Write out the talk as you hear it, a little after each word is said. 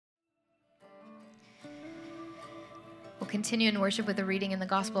continue in worship with a reading in the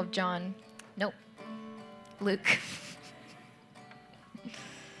Gospel of John. Nope. Luke.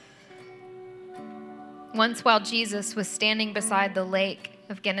 Once while Jesus was standing beside the lake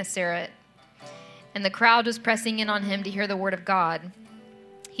of Gennesaret, and the crowd was pressing in on him to hear the word of God,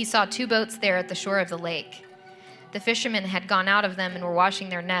 he saw 2 boats there at the shore of the lake. The fishermen had gone out of them and were washing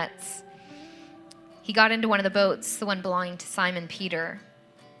their nets. He got into one of the boats, the one belonging to Simon Peter,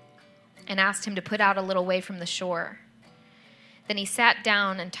 and asked him to put out a little way from the shore. Then he sat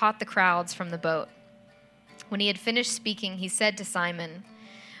down and taught the crowds from the boat. When he had finished speaking, he said to Simon,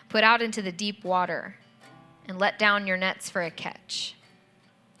 "Put out into the deep water and let down your nets for a catch."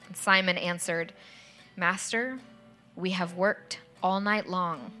 And Simon answered, "Master, we have worked all night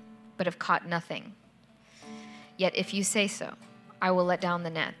long, but have caught nothing. Yet if you say so, I will let down the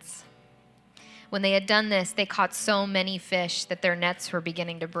nets." When they had done this, they caught so many fish that their nets were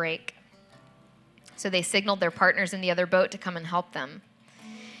beginning to break. So they signaled their partners in the other boat to come and help them.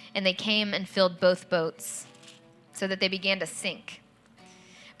 And they came and filled both boats, so that they began to sink.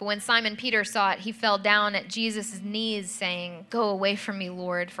 But when Simon Peter saw it, he fell down at Jesus' knees, saying, "Go away from me,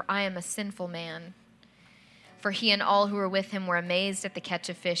 Lord, for I am a sinful man." For he and all who were with him were amazed at the catch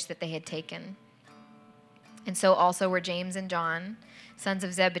of fish that they had taken. And so also were James and John, sons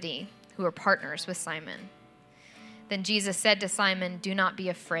of Zebedee, who were partners with Simon. Then Jesus said to Simon, "Do not be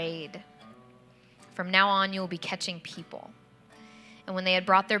afraid. From now on you will be catching people." And when they had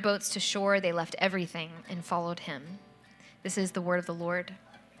brought their boats to shore, they left everything and followed him. This is the word of the Lord.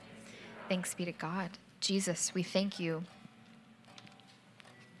 Thanks be to God. Jesus, we thank you.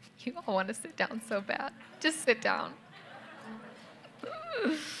 You all want to sit down so bad. Just sit down.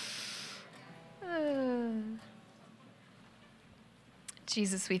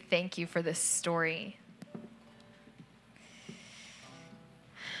 Jesus, we thank you for this story.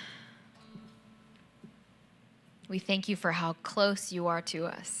 We thank you for how close you are to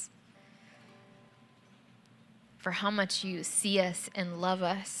us, for how much you see us and love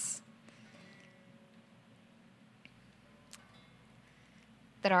us,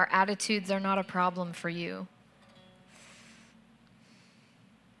 that our attitudes are not a problem for you,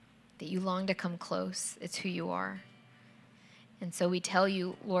 that you long to come close. It's who you are. And so we tell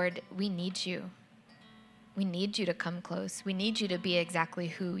you, Lord, we need you. We need you to come close. We need you to be exactly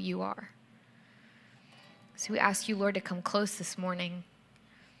who you are. So we ask you, Lord, to come close this morning.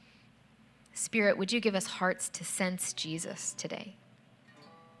 Spirit, would you give us hearts to sense Jesus today?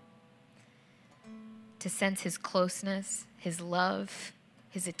 To sense his closeness, his love,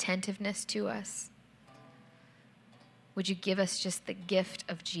 his attentiveness to us. Would you give us just the gift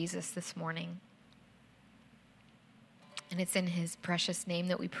of Jesus this morning? And it's in his precious name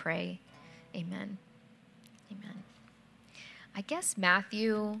that we pray. Amen. Amen. I guess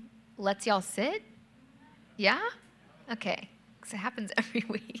Matthew lets y'all sit. Yeah? Okay. Because it happens every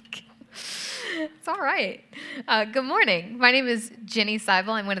week. It's all right. Good morning. My name is Jenny Seibel.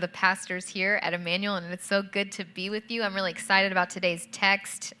 I'm one of the pastors here at Emmanuel, and it's so good to be with you. I'm really excited about today's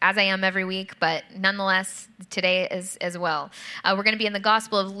text, as I am every week, but nonetheless, today as well. We're going to be in the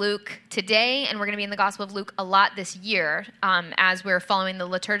Gospel of Luke today, and we're going to be in the Gospel of Luke a lot this year. As we're following the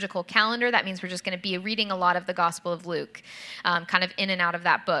liturgical calendar, that means we're just going to be reading a lot of the Gospel of Luke, kind of in and out of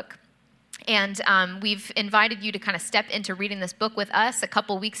that book. And we've invited you to kind of step into reading this book with us. A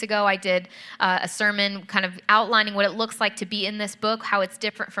couple weeks ago, I did a sermon kind of outlining what it looks like to be in this book, how it's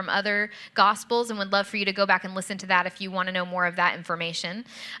different from other Gospels, and would love for you to go back and listen to that if you want to know more of that information.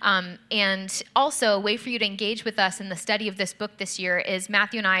 And also, a way for you to engage with us in the study of this book this year is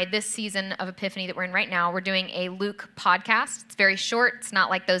Matthew and I, this season of Epiphany that we're in right now, we're doing a Luke podcast. It's very short. It's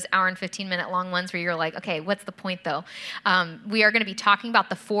not like those hour and 15-minute long ones where you're like, okay, what's the point though? We are going to be talking about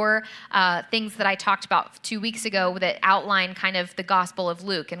the 4 things that I talked about 2 weeks ago that outline kind of the Gospel of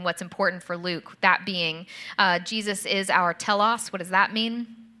Luke and what's important for Luke, that being Jesus is our telos. What does that mean?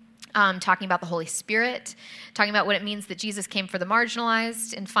 Talking about the Holy Spirit, talking about what it means that Jesus came for the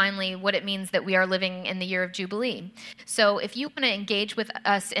marginalized, and finally, what it means that we are living in the year of Jubilee. So if you want to engage with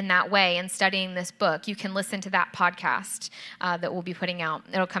us in that way in studying this book, you can listen to that podcast that we'll be putting out.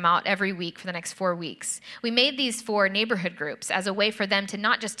 It'll come out every week for the next 4 weeks. We made these 4 neighborhood groups as a way for them to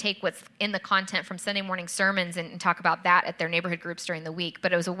not just take what's in the content from Sunday morning sermons and talk about that at their neighborhood groups during the week,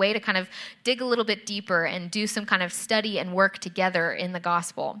 but it was a way to kind of dig a little bit deeper and do some kind of study and work together in the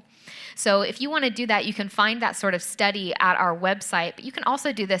gospel. So if you want to do that, you can find that sort of study at our website, but you can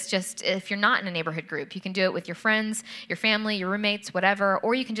also do this just if you're not in a neighborhood group. You can do it with your friends, your family, your roommates, whatever,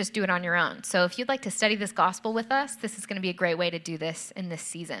 or you can just do it on your own. So if you'd like to study this gospel with us, this is going to be a great way to do this in this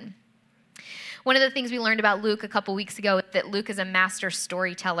season. One of the things we learned about Luke a couple weeks ago is that Luke is a master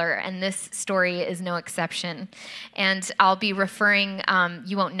storyteller, and this story is no exception. And I'll be referring,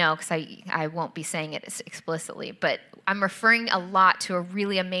 you won't know because I won't be saying it explicitly, but I'm referring a lot to a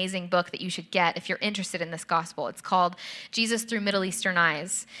really amazing book that you should get if you're interested in this gospel. It's called Jesus Through Middle Eastern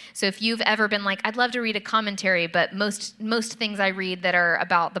Eyes. So if you've ever been like, I'd love to read a commentary, but most things I read that are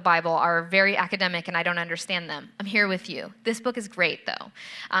about the Bible are very academic and I don't understand them, I'm here with you. This book is great, though.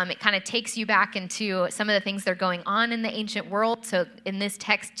 It kind of takes you back into some of the things that are going on in the ancient world. So in this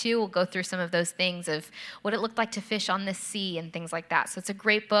text, too, we'll go through some of those things of what it looked like to fish on this sea and things like that. So it's a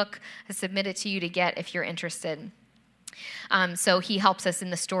great book. I submit it to you to get if you're interested. So he helps us in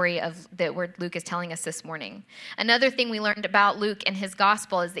the story of that where Luke is telling us this morning. Another thing we learned about Luke and his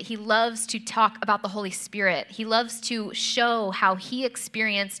gospel is that he loves to talk about the Holy Spirit. He loves to show how he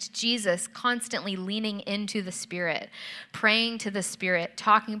experienced Jesus constantly leaning into the Spirit, praying to the Spirit,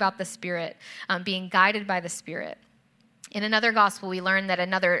 talking about the Spirit, being guided by the Spirit. In another gospel, we learned that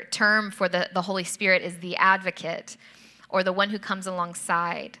another term for the Holy Spirit is the advocate, or the one who comes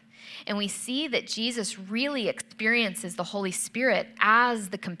alongside. And we see that Jesus really experiences the Holy Spirit as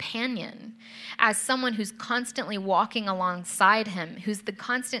the companion, as someone who's constantly walking alongside him, who's the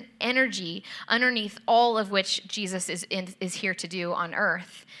constant energy underneath all of which Jesus is here to do on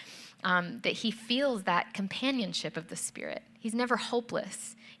earth, that he feels that companionship of the Spirit. He's never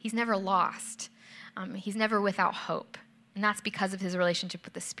hopeless. He's never lost. He's never without hope. And that's because of his relationship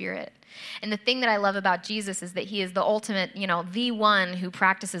with the Spirit. And the thing that I love about Jesus is that he is the ultimate, the one who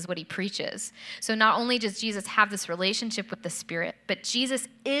practices what he preaches. So not only does Jesus have this relationship with the Spirit, but Jesus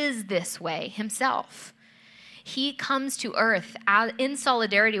is this way himself. He comes to earth in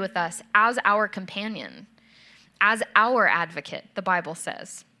solidarity with us as our companion, as our advocate, the Bible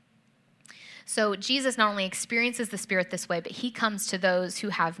says. So Jesus not only experiences the Spirit this way, but he comes to those who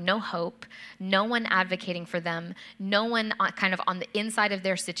have no hope, no one advocating for them, no one kind of on the inside of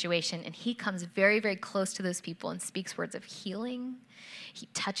their situation, and he comes very, very close to those people and speaks words of healing. He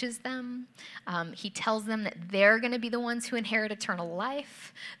touches them. He tells them that they're going to be the ones who inherit eternal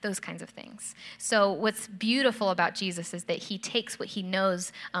life, those kinds of things. So what's beautiful about Jesus is that he takes what he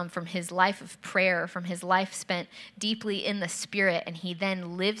knows from his life of prayer, from his life spent deeply in the Spirit, and he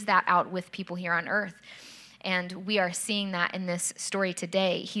then lives that out with people here on earth. And we are seeing that in this story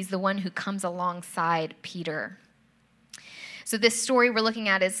today. He's the one who comes alongside Peter. So this story we're looking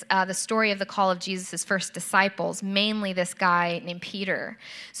at is the story of the call of Jesus' first disciples, mainly this guy named Peter.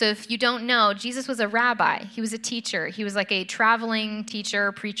 So if you don't know, Jesus was a rabbi. He was a teacher. He was like a traveling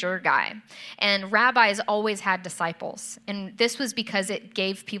teacher, preacher guy. And rabbis always had disciples. And this was because it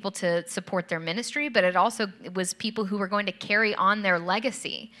gave people to support their ministry, but it also was people who were going to carry on their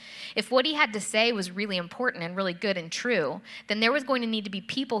legacy. If what he had to say was really important and really good and true, then there was going to need to be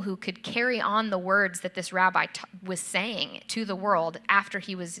people who could carry on the words that this rabbi was saying to the world after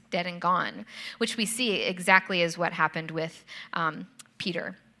he was dead and gone, which we see exactly as what happened with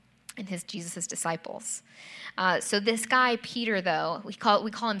Peter and Jesus' disciples. So this guy, Peter, though, we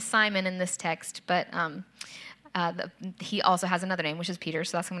call him Simon in this text, but he also has another name, which is Peter,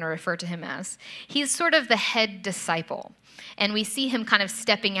 so that's what I'm going to refer to him as. He's sort of the head disciple, and we see him kind of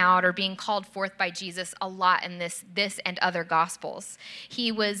stepping out or being called forth by Jesus a lot in this and other Gospels. He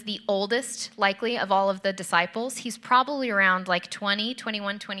was the oldest, likely, of all of the disciples. He's probably around like 20,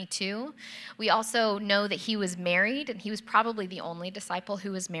 21, 22. We also know that he was married, and he was probably the only disciple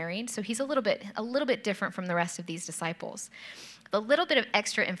who was married, so he's a little bit different from the rest of these disciples. The little bit of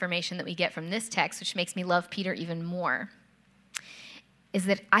extra information that we get from this text, which makes me love Peter even more, is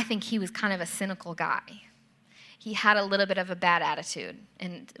that I think he was kind of a cynical guy. He had a little bit of a bad attitude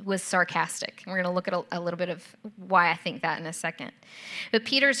and was sarcastic. And we're going to look at a little bit of why I think that in a second. But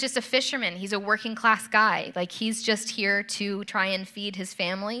Peter's just a fisherman. He's a working class guy. Like, he's just here to try and feed his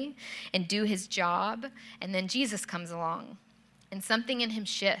family and do his job. And then Jesus comes along, and something in him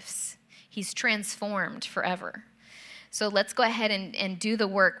shifts. He's transformed forever. So let's go ahead and do the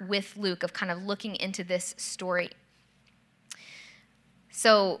work with Luke of kind of looking into this story.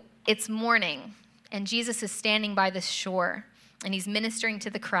 So it's morning, and Jesus is standing by this shore, and he's ministering to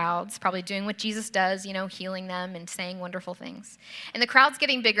the crowds, probably doing what Jesus does, healing them and saying wonderful things. And the crowd's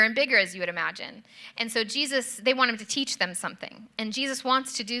getting bigger and bigger, as you would imagine. And so they want him to teach them something. And Jesus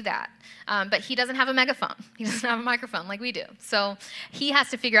wants to do that, but he doesn't have a megaphone. He doesn't have a microphone like we do. So he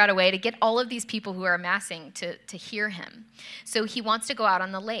has to figure out a way to get all of these people who are amassing to hear him. So he wants to go out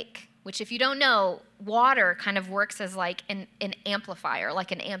on the lake. which if you don't know, water kind of works as like an amplifier,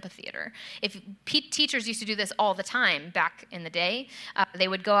 like an amphitheater. If teachers used to do this all the time back in the day, they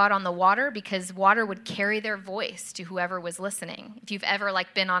would go out on the water because water would carry their voice to whoever was listening. If you've ever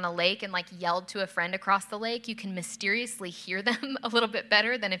like been on a lake and like yelled to a friend across the lake, you can mysteriously hear them a little bit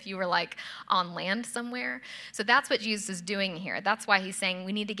better than if you were like on land somewhere. So that's what Jesus is doing here. That's why he's saying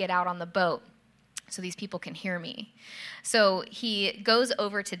we need to get out on the boat so these people can hear me. So he goes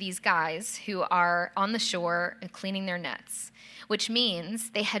over to these guys who are on the shore and cleaning their nets, which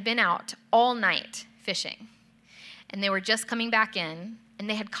means they had been out all night fishing. And they were just coming back in, and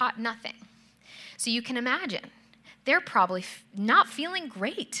they had caught nothing. So you can imagine, they're probably not feeling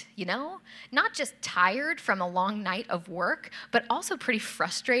great, Not just tired from a long night of work, but also pretty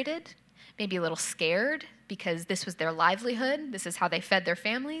frustrated, maybe a little scared, because this was their livelihood. This is how they fed their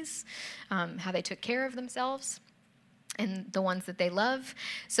families, how they took care of themselves and the ones that they love.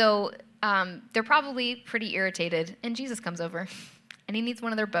 So they're probably pretty irritated, and Jesus comes over, and he needs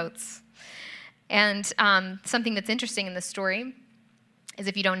one of their boats. And something that's interesting in this story is,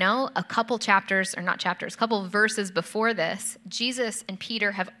 if you don't know, a couple verses before this, Jesus and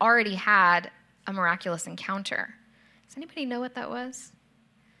Peter have already had a miraculous encounter. Does anybody know what that was?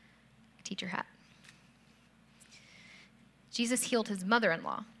 Teacher hat. Jesus healed his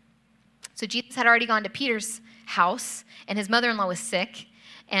mother-in-law. So Jesus had already gone to Peter's house, and his mother-in-law was sick,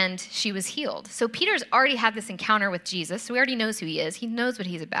 and she was healed. So Peter's already had this encounter with Jesus, so he already knows who he is. He knows what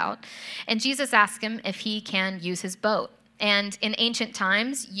he's about. And Jesus asked him if he can use his boat. And in ancient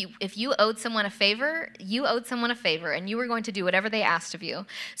times, if you owed someone a favor, and you were going to do whatever they asked of you.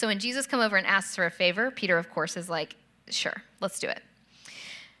 So when Jesus come over and asks for a favor, Peter, of course, is like, sure, let's do it.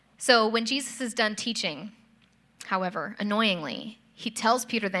 So when Jesus is done teaching, however, annoyingly, he tells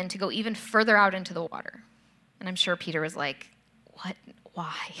Peter then to go even further out into the water. And I'm sure Peter was like, what?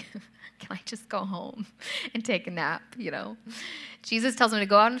 Why? Can I just go home and take a nap, Jesus tells him to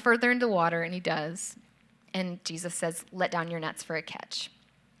go out and further into the water, and he does. And Jesus says, let down your nets for a catch.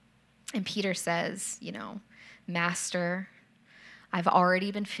 And Peter says, Master, I've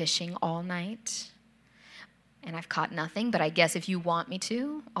already been fishing all night, and I've caught nothing, but I guess if you want me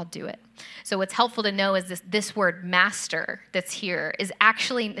to, I'll do it. So what's helpful to know is this word master that's here is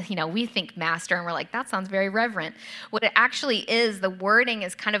actually, we think master and we're like, that sounds very reverent. What it actually is, the wording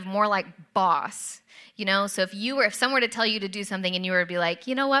is kind of more like boss. So if someone were to tell you to do something and you were to be like,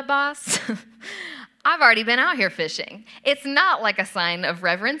 you know what, boss? I've already been out here fishing. It's not like a sign of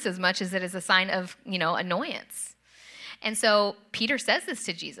reverence as much as it is a sign of, annoyance. And so Peter says this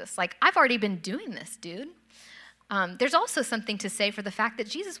to Jesus, like, I've already been doing this, dude. There's also something to say for the fact that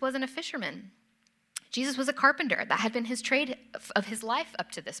Jesus wasn't a fisherman. Jesus was a carpenter. That had been his trade of his life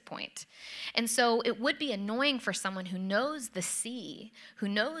up to this point. And so it would be annoying for someone who knows the sea, who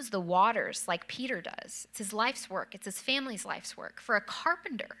knows the waters like Peter does. It's his life's work. It's his family's life's work. For a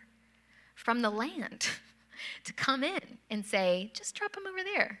carpenter from the land to come in and say, just drop him over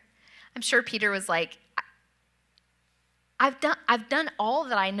there. I'm sure Peter was like, I've done all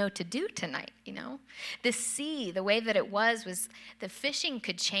that I know to do tonight, The sea, the way that it was the fishing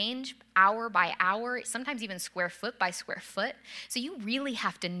could change hour by hour, sometimes even square foot by square foot. So you really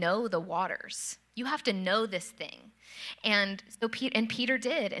have to know the waters. You have to know this thing. And so Peter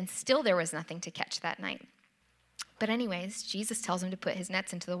did, and still there was nothing to catch that night. But anyways, Jesus tells him to put his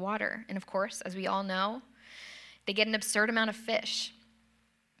nets into the water. And of course, as we all know, they get an absurd amount of fish.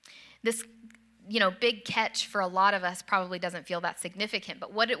 This big catch for a lot of us probably doesn't feel that significant.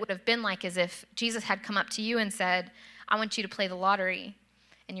 But what it would have been like is if Jesus had come up to you and said, I want you to play the lottery.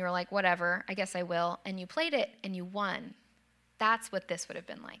 And you were like, whatever, I guess I will. And you played it and you won. That's what this would have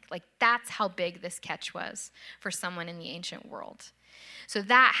been like. Like, that's how big this catch was for someone in the ancient world. So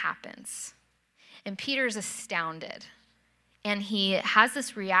that happens. And Peter's astounded. And he has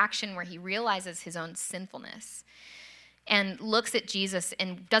this reaction where he realizes his own sinfulness and looks at Jesus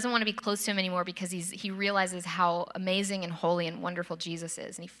and doesn't want to be close to him anymore because he realizes how amazing and holy and wonderful Jesus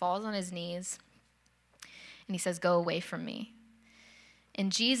is. And he falls on his knees and he says, go away from me.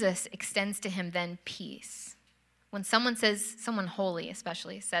 And Jesus extends to him then peace. When someone holy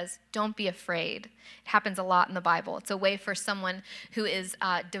especially, says, don't be afraid, it happens a lot in the Bible. It's a way for someone who is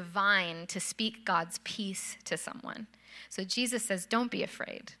divine to speak God's peace to someone. So Jesus says, don't be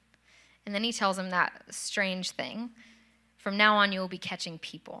afraid. And then he tells him that strange thing. From now on, you will be catching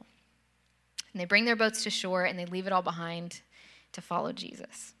people. And they bring their boats to shore, and they leave it all behind to follow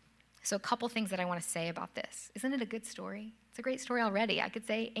Jesus. So a couple things that I want to say about this. Isn't it a good story? It's a great story already. I could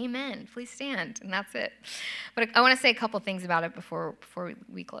say, amen, please stand, and that's it. But I want to say a couple things about it before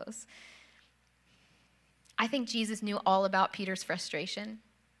we close. I think Jesus knew all about Peter's frustration.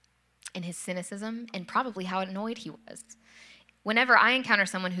 and his cynicism and probably how annoyed he was. Whenever I encounter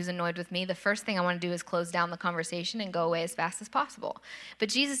someone who's annoyed with me, the first thing I want to do is close down the conversation and go away as fast as possible. But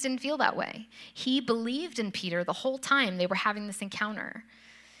Jesus didn't feel that way. He believed in Peter the whole time they were having this encounter.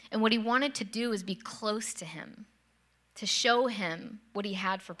 And what he wanted to do is be close to him, to show him what he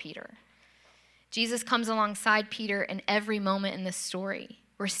had for Peter. Jesus comes alongside Peter in every moment in this story.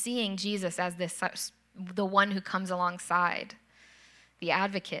 We're seeing Jesus as the one who comes alongside, the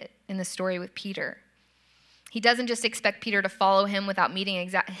advocate in the story with Peter. He doesn't just expect Peter to follow him without meeting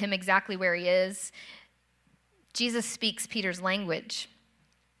him exactly where he is. Jesus speaks Peter's language.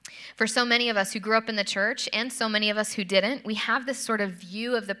 For so many of us who grew up in the church and so many of us who didn't, we have this sort of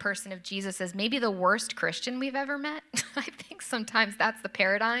view of the person of Jesus as maybe the worst Christian we've ever met. I think sometimes that's the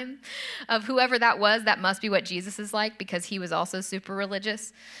paradigm of whoever that was. That must be what Jesus is like because he was also super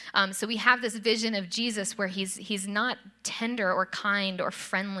religious. So we have this vision of Jesus where he's not tender or kind or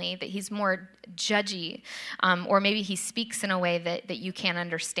friendly, that he's more judgy, or maybe he speaks in a way that you can't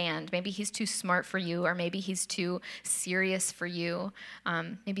understand. Maybe he's too smart for you, or maybe he's too serious for you.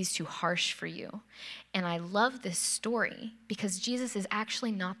 Maybe he's too harsh for you. And I love this story because Jesus is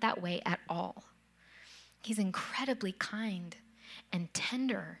actually not that way at all. He's incredibly kind and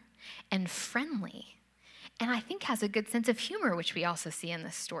tender and friendly, and I think has a good sense of humor, which we also see in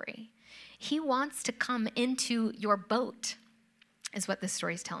this story. He wants to come into your boat, is what this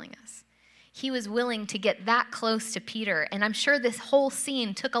story is telling us. He was willing to get that close to Peter, and I'm sure this whole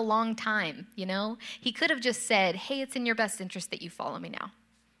scene took a long time, you know? He could have just said, hey, it's in your best interest that you follow me now.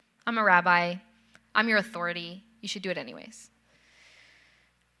 I'm a rabbi. I'm your authority. You should do it anyways.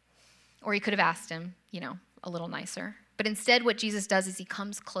 Or he could have asked him, a little nicer. But instead, what Jesus does is he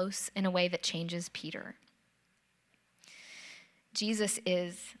comes close in a way that changes Peter. Jesus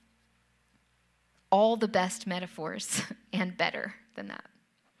is all the best metaphors and better than that.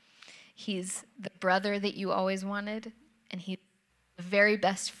 He's the brother that you always wanted, and he's the very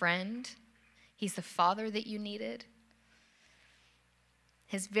best friend. He's the father that you needed.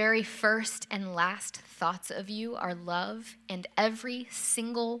 His very first and last thoughts of you are love, and every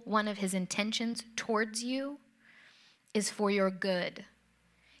single one of his intentions towards you is for your good.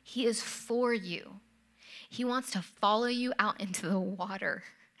 He is for you. He wants to follow you out into the water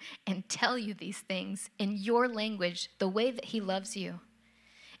and tell you these things in your language, the way that he loves you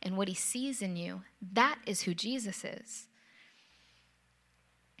and what he sees in you. That is who Jesus is.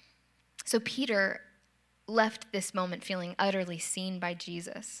 So Peter left this moment feeling utterly seen by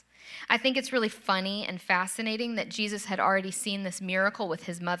Jesus. I think it's really funny and fascinating that Jesus had already seen this miracle with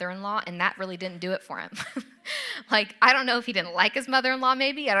his mother-in-law, and that really didn't do it for him. I don't know if he didn't like his mother-in-law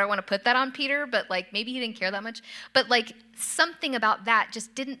maybe. I don't want to put that on Peter, but maybe he didn't care that much. But something about that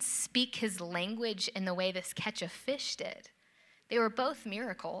just didn't speak his language in the way this catch of fish did. They were both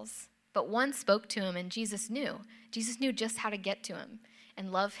miracles, but one spoke to him, and Jesus knew. Jesus knew just how to get to him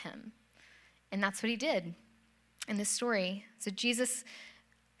and love him. And that's what he did in this story. So Jesus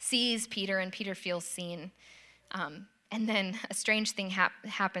sees Peter, and Peter feels seen. And then a strange thing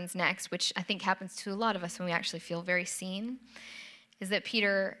happens next, which I think happens to a lot of us when we actually feel very seen, is that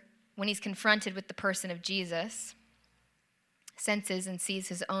Peter, when he's confronted with the person of Jesus, senses and sees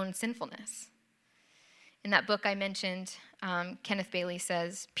his own sinfulness. In that book I mentioned, Kenneth Bailey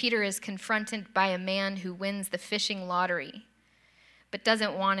says, Peter is confronted by a man who wins the fishing lottery, but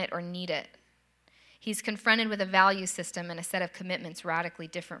doesn't want it or need it. He's confronted with a value system and a set of commitments radically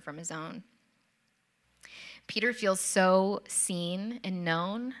different from his own. Peter feels so seen and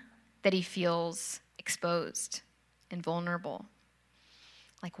known that he feels exposed and vulnerable.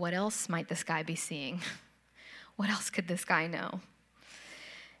 What else might this guy be seeing? What else could this guy know?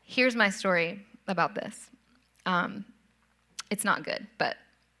 Here's my story about this. It's not good, but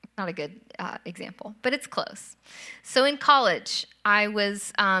not a good example, but it's close. So in college, I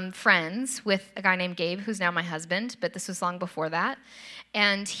was friends with a guy named Gabe, who's now my husband, but this was long before that.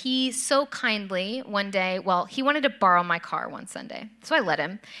 And he so kindly one day, he wanted to borrow my car one Sunday. So I let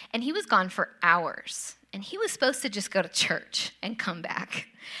him, and he was gone for hours. And he was supposed to just go to church and come back.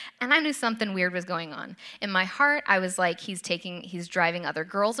 And I knew something weird was going on. In my heart, I was like, he's driving other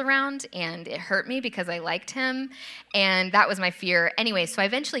girls around, and it hurt me because I liked him, and that was my fear. Anyway, so I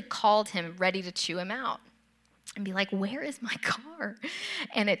eventually called him ready to chew him out and be like, where is my car?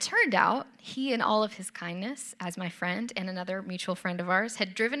 And it turned out he, in all of his kindness, as my friend and another mutual friend of ours,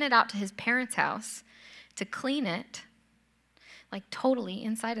 had driven it out to his parents' house to clean it, totally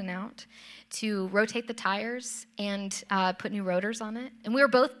inside and out, to rotate the tires and put new rotors on it. And we were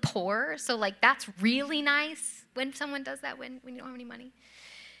both poor, so that's really nice when someone does that when you don't have any money.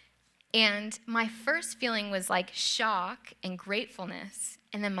 And my first feeling was like shock and gratefulness.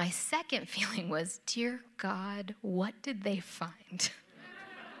 And then my second feeling was, dear God, what did they find?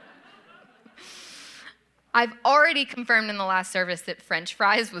 I've already confirmed in the last service that French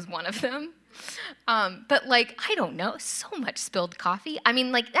fries was one of them. But like, I don't know, so much spilled coffee. I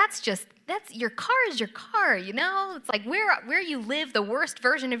mean, like, that's your car is your car, you know? It's like where you live the worst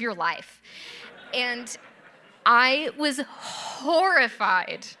version of your life. And I was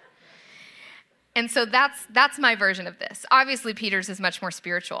horrified. And so that's my version of this. Obviously, Peter's is much more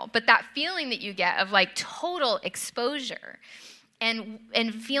spiritual, but that feeling that you get of like total exposure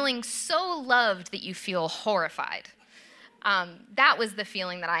and feeling so loved that you feel horrified. That was the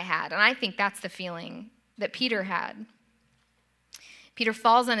feeling that I had, and I think that's the feeling that Peter had. Peter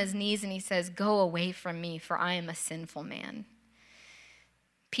falls on his knees and he says, "Go away from me, for I am a sinful man."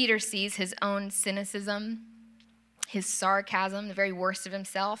 Peter sees his own cynicism, his sarcasm, the very worst of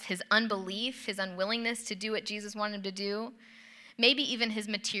himself, his unbelief, his unwillingness to do what Jesus wanted him to do, maybe even his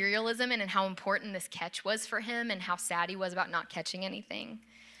materialism and how important this catch was for him and how sad he was about not catching anything.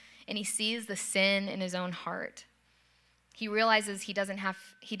 And he sees the sin in his own heart. He realizes he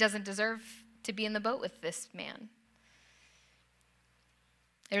doesn't deserve to be in the boat with this man.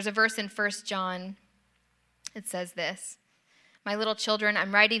 There's a verse in 1 John. It says this, "My little children,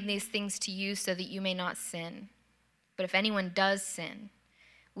 I'm writing these things to you so that you may not sin. But if anyone does sin,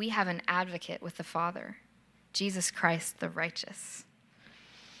 we have an advocate with the Father, Jesus Christ the righteous."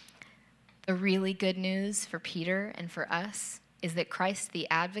 The really good news for Peter and for us is that Christ the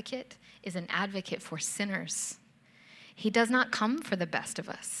advocate is an advocate for sinners. He does not come for the best of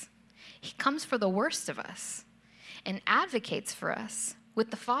us. He comes for the worst of us and advocates for us with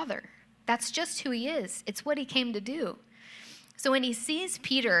the Father. That's just who he is. It's what he came to do. So when he sees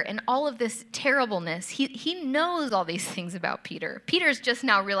Peter and all of this terribleness, he knows all these things about Peter. Peter's just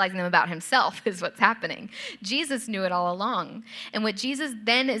now realizing them about himself is what's happening. Jesus knew it all along. And what Jesus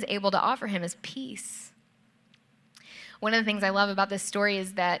then is able to offer him is peace. One of the things I love about this story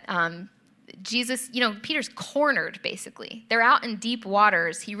is that Jesus, Peter's cornered, basically. They're out in deep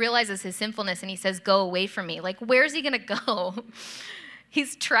waters. He realizes his sinfulness and he says, "Go away from me." Like, where's he going to go?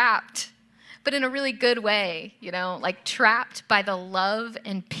 He's trapped, but in a really good way, like trapped by the love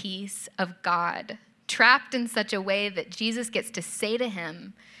and peace of God. Trapped in such a way that Jesus gets to say to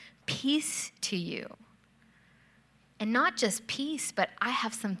him, "Peace to you." And not just peace, but I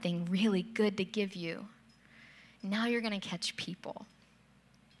have something really good to give you. Now you're going to catch people.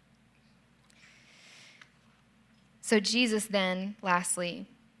 So Jesus then, lastly,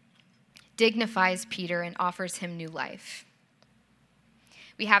 dignifies Peter and offers him new life.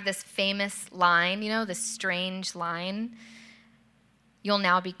 We have this famous line, this strange line, "You'll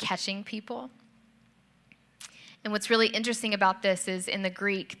now be catching people." And what's really interesting about this is in the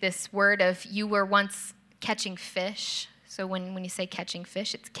Greek, this word of "you were once catching fish." So when you say catching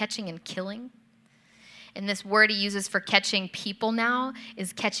fish, it's catching and killing. And this word he uses for catching people now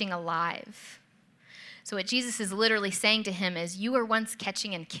is catching alive. So what Jesus is literally saying to him is, you were once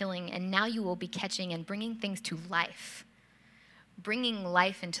catching and killing, and now you will be catching and bringing things to life, bringing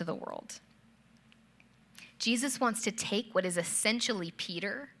life into the world. Jesus wants to take what is essentially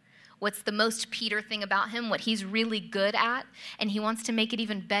Peter, what's the most Peter thing about him, what he's really good at, and he wants to make it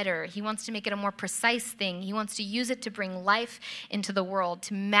even better. He wants to make it a more precise thing. He wants to use it to bring life into the world,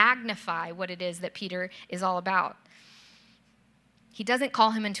 to magnify what it is that Peter is all about. He doesn't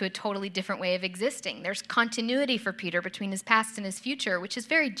call him into a totally different way of existing. There's continuity for Peter between his past and his future, which is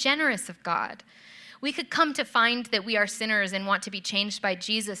very generous of God. We could come to find that we are sinners and want to be changed by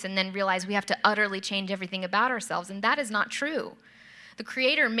Jesus and then realize we have to utterly change everything about ourselves, and that is not true. The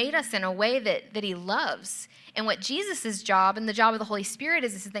Creator made us in a way that he loves. And what Jesus' job and the job of the Holy Spirit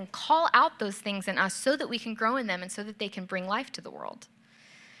is to then call out those things in us so that we can grow in them and so that they can bring life to the world.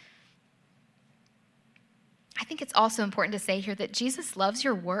 I think it's also important to say here that Jesus loves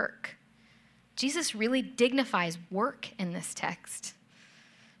your work. Jesus really dignifies work in this text.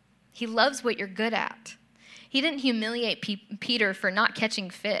 He loves what you're good at. He didn't humiliate Peter for not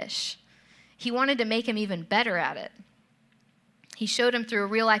catching fish. He wanted to make him even better at it. He showed him through a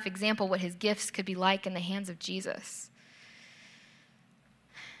real-life example what his gifts could be like in the hands of Jesus.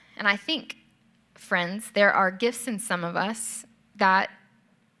 And I think, friends, there are gifts in some of us that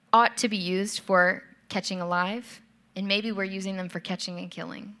ought to be used for catching alive, and maybe we're using them for catching and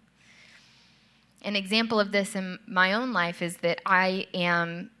killing. An example of this in my own life is that I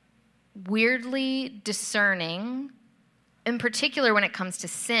am weirdly discerning, in particular when it comes to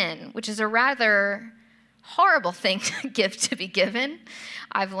sin, which is a rather horrible gift to be given.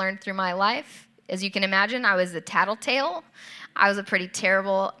 I've learned through my life. As you can imagine, I was a tattletale. I was a pretty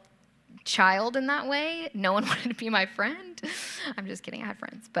terrible child in that way. No one wanted to be my friend. I'm just kidding. I had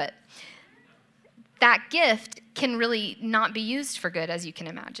friends. But that gift can really not be used for good, as you can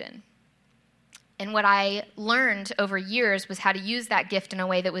imagine. And what I learned over years was how to use that gift in a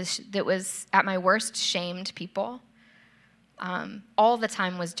way that was at my worst, shamed people. All the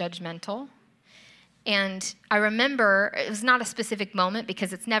time was judgmental. And I remember, it was not a specific moment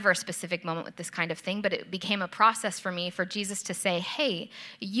because it's never a specific moment with this kind of thing, but it became a process for me for Jesus to say, hey,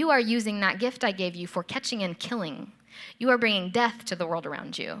 you are using that gift I gave you for catching and killing. You are bringing death to the world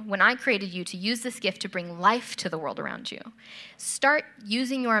around you. When I created you to use this gift to bring life to the world around you, start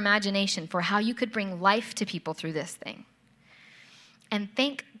using your imagination for how you could bring life to people through this thing. And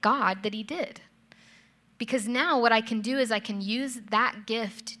thank God that he did. Because now what I can do is I can use that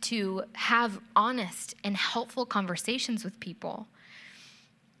gift to have honest and helpful conversations with people,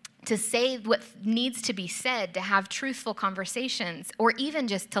 to say what needs to be said, to have truthful conversations, or even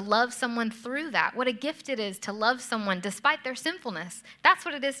just to love someone through that. What a gift it is to love someone despite their sinfulness. That's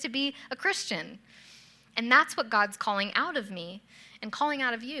what it is to be a Christian. And that's what God's calling out of me and calling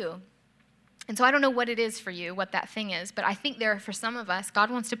out of you. And so I don't know what it is for you, what that thing is, but I think for some of us, God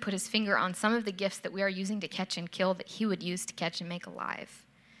wants to put his finger on some of the gifts that we are using to catch and kill that he would use to catch and make alive.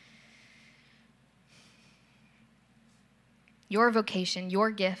 Your vocation, your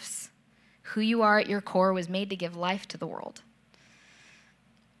gifts, who you are at your core was made to give life to the world.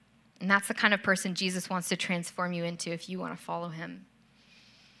 And that's the kind of person Jesus wants to transform you into if you want to follow him.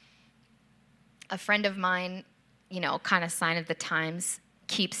 A friend of mine, kind of sign of the times,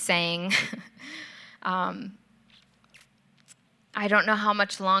 keeps saying, I don't know how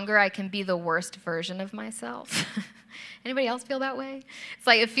much longer I can be the worst version of myself. Anybody else feel that way? It's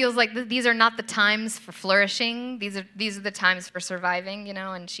like, it feels like these are not the times for flourishing. These are the times for surviving,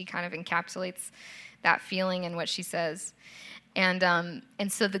 and she kind of encapsulates that feeling in what she says. And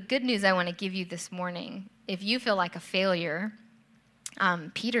so the good news I want to give you this morning, if you feel like a failure,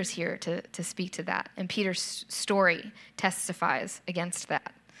 Peter's here to speak to that. And Peter's story testifies against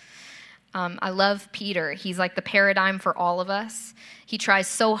that. I love Peter. He's like the paradigm for all of us. He tries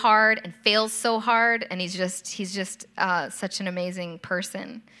so hard and fails so hard, and he's just such an amazing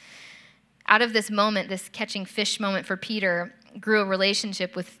person. Out of this moment, this catching fish moment for Peter, grew a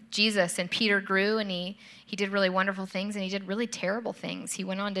relationship with Jesus, and Peter grew, and he did really wonderful things, and he did really terrible things. He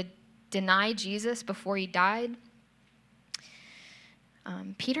went on to deny Jesus before he died.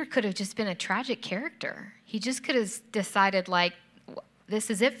 Peter could have just been a tragic character. He just could have decided, like, this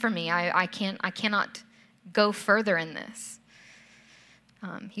is it for me. I cannot go further in this.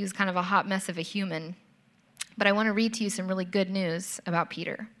 He was kind of a hot mess of a human. But I want to read to you some really good news about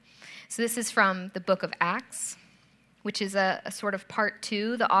Peter. So this is from the book of Acts, which is a sort of part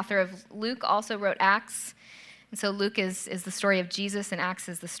 2. The author of Luke also wrote Acts. And so Luke is the story of Jesus, and Acts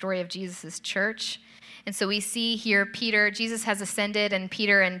is the story of Jesus' church. And so we see here Jesus has ascended, and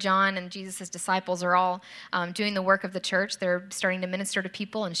Peter and John and Jesus' disciples are all doing the work of the church. They're starting to minister to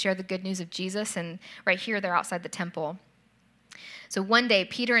people and share the good news of Jesus. And right here, they're outside the temple. So one day,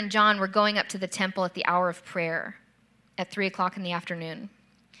 Peter and John were going up to the temple at the hour of prayer at 3 o'clock in the afternoon.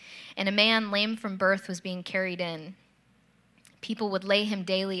 And a man lame from birth was being carried in. People would lay him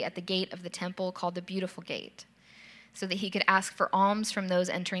daily at the gate of the temple called the Beautiful Gate, so that he could ask for alms from those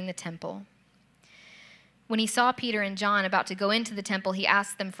entering the temple. When he saw Peter and John about to go into the temple, he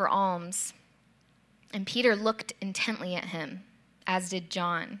asked them for alms. And Peter looked intently at him, as did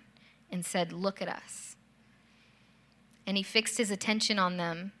John, and said, "Look at us." And he fixed his attention on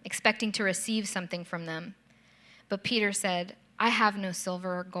them, expecting to receive something from them. But Peter said, "I have no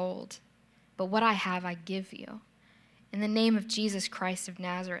silver or gold, but what I have I give you. In the name of Jesus Christ of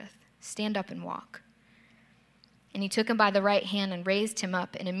Nazareth, stand up and walk." And he took him by the right hand and raised him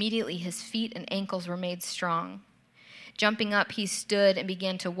up, and immediately his feet and ankles were made strong. Jumping up, he stood and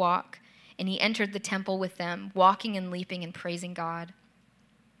began to walk, and he entered the temple with them, walking and leaping and praising God.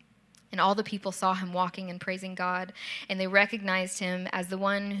 And all the people saw him walking and praising God, and they recognized him as the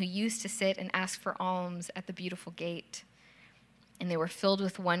one who used to sit and ask for alms at the Beautiful Gate. And they were filled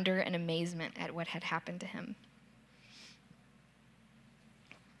with wonder and amazement at what had happened to him.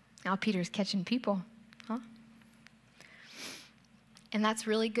 Now Peter's catching people, huh? And that's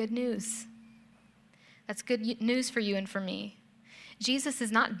really good news. That's good news for you and for me. Jesus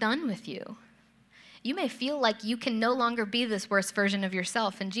is not done with you. You may feel like you can no longer be this worst version of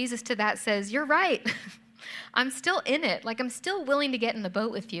yourself, and Jesus to that says, "You're right. I'm still in it. Like, I'm still willing to get in the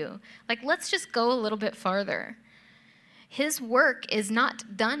boat with you. Like, let's just go a little bit farther." His work is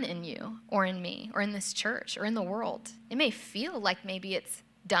not done in you or in me or in this church or in the world. It may feel like maybe it's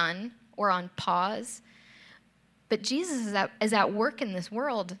done or on pause, but Jesus is at work in this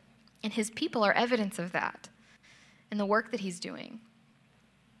world, And his people are evidence of that in the work that he's doing.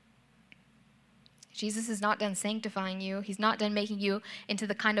 Jesus is not done sanctifying you. He's not done making you into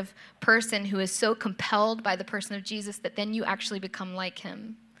the kind of person who is so compelled by the person of Jesus that then you actually become like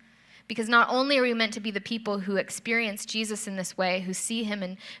him. Because not only are we meant to be the people who experience Jesus in this way, who see him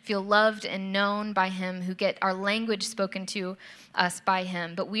and feel loved and known by him, who get our language spoken to us by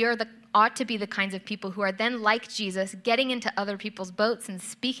him, but we ought to be the kinds of people who are then like Jesus, getting into other people's boats and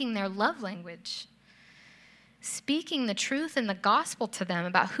speaking their love language. Speaking the truth and the gospel to them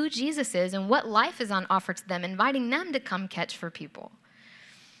about who Jesus is and what life is on offer to them, inviting them to come catch for people.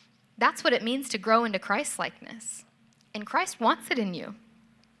 That's what it means to grow into Christ-likeness. And Christ wants it in you.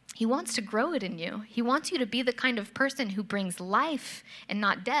 He wants to grow it in you. He wants you to be the kind of person who brings life and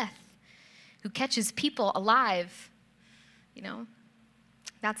not death, who catches people alive. You know,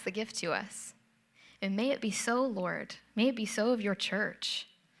 that's the gift to us. And may it be so, Lord. May it be so of your church.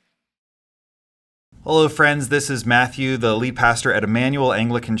 Hello, friends. This is Matthew, the lead pastor at Emmanuel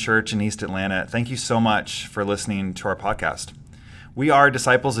Anglican Church in East Atlanta. Thank you so much for listening to our podcast. We are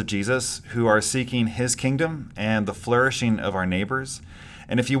disciples of Jesus who are seeking his kingdom and the flourishing of our neighbors.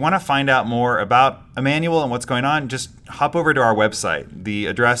 And if you want to find out more about Emmanuel and what's going on, just hop over to our website. The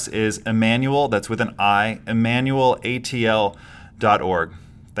address is Emmanuel, that's with an I, emmanuelatl.org.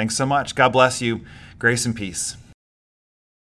 Thanks so much. God bless you. Grace and peace.